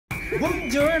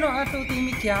Buongiorno a tutti,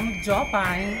 mi chiamo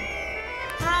JHOPAY'S.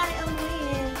 Hi, I'm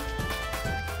Will.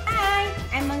 Hi,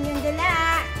 I'm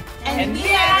Mangyandala. And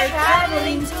we are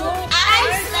traveling to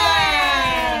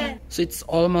Iceland! So it's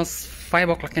almost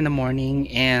 5 o'clock in the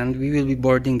morning and we will be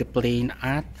boarding the plane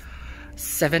at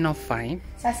 7:05.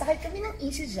 Sasakay kami ng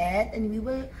EasyJet and we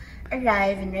will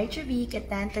arrive in Reykjavik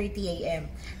at 10:30 a.m.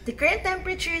 The current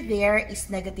temperature there is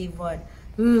 -1.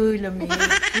 Uy, lamig.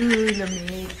 Uy,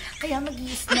 lamig. Kaya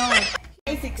mag-i-snow.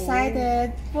 I'm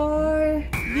excited for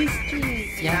this trip.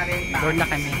 Yeah, board na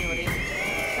kami.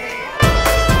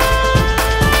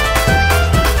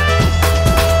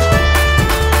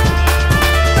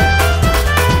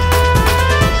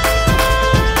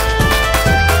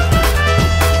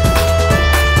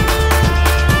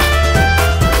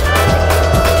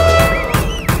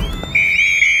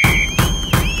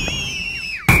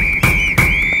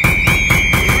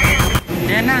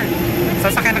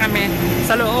 Sasakay na kami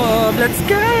sa loob. Let's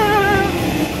go!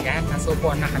 Yan,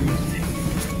 nasupuan na kami.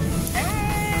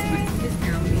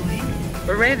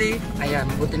 We're ready. Ayan,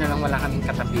 buti na lang wala kaming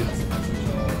katabi.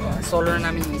 Solo na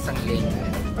namin yung isang lane.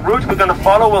 The route we're going to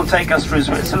follow will take us through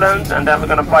Switzerland, and then we're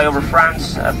going to fly over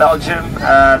France, Belgium,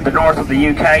 the north of the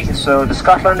UK, so the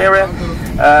Scotland area,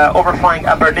 overflying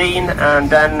Aberdeen,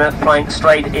 and then flying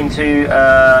straight into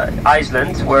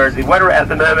Iceland, where the weather at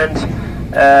the moment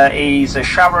is a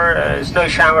snow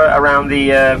shower around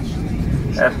the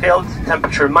field,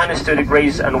 temperature -2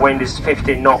 degrees, and wind is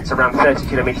 15 knots, around 30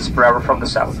 kilometers per hour from the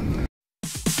south.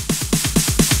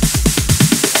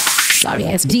 Sorry,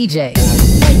 it's DJ.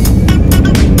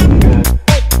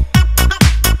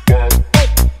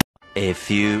 A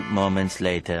few moments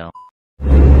later.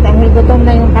 Dahil gutom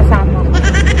na yung kasama.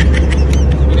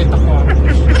 Pinita ko.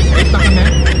 Pinita ka na?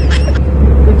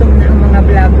 Gutom na ang mga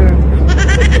vlogger.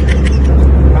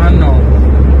 Ano?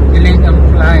 Delayed ang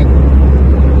flight.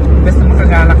 Basta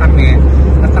makagala kami.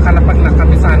 At nakalapag na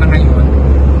kami sana ngayon.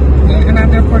 Eh,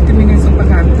 another 40 minutes ang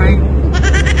paghantay.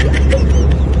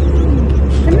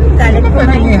 Anong galit ko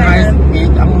na yung high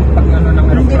speed ang pag-ano ng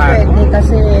aeroplano? Hindi pwede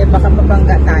kasi baka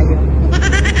mabangga tayo.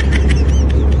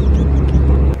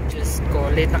 Diyos ko,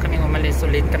 late na kaming umalis. So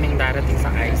late kaming darating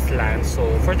sa Iceland. So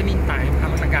for the meantime,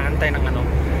 habang nag-aantay ng ano,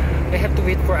 I have to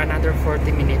wait for another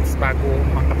 40 minutes bago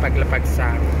makapaglapag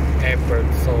sa airport.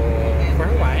 So, for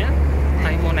a while,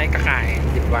 tayo muna ay kakain,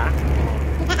 di ba?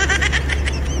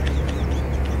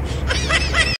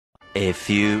 A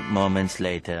few moments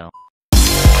later.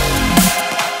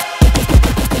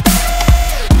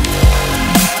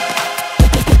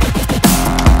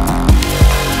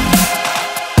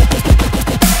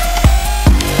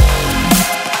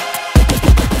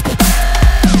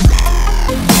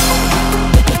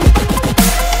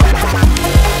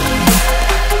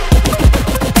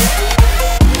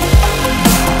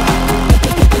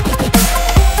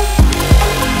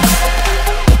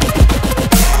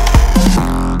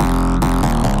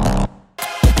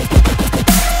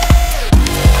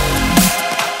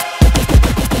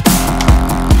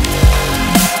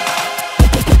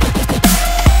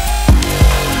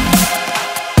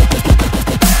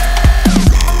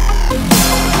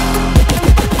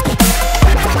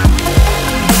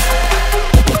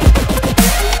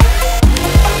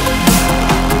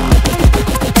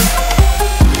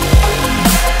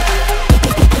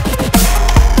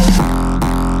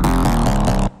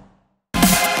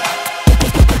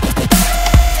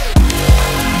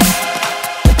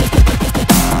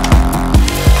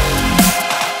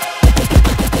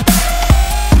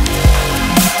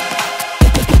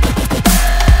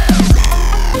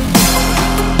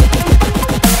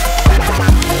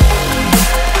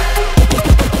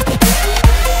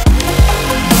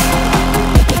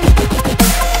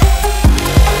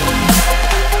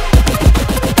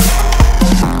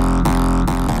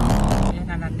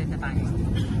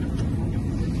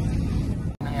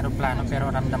 Pero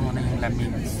ramdam mo na yung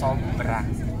lamig. Sobra.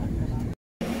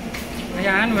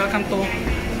 Ayan, welcome to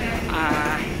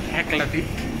Reykjavik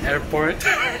Airport.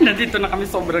 Nandito na kami,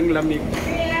 sobrang lamig.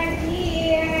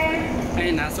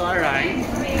 Ayun na, so alright.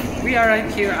 We are right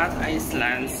here at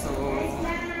Iceland. So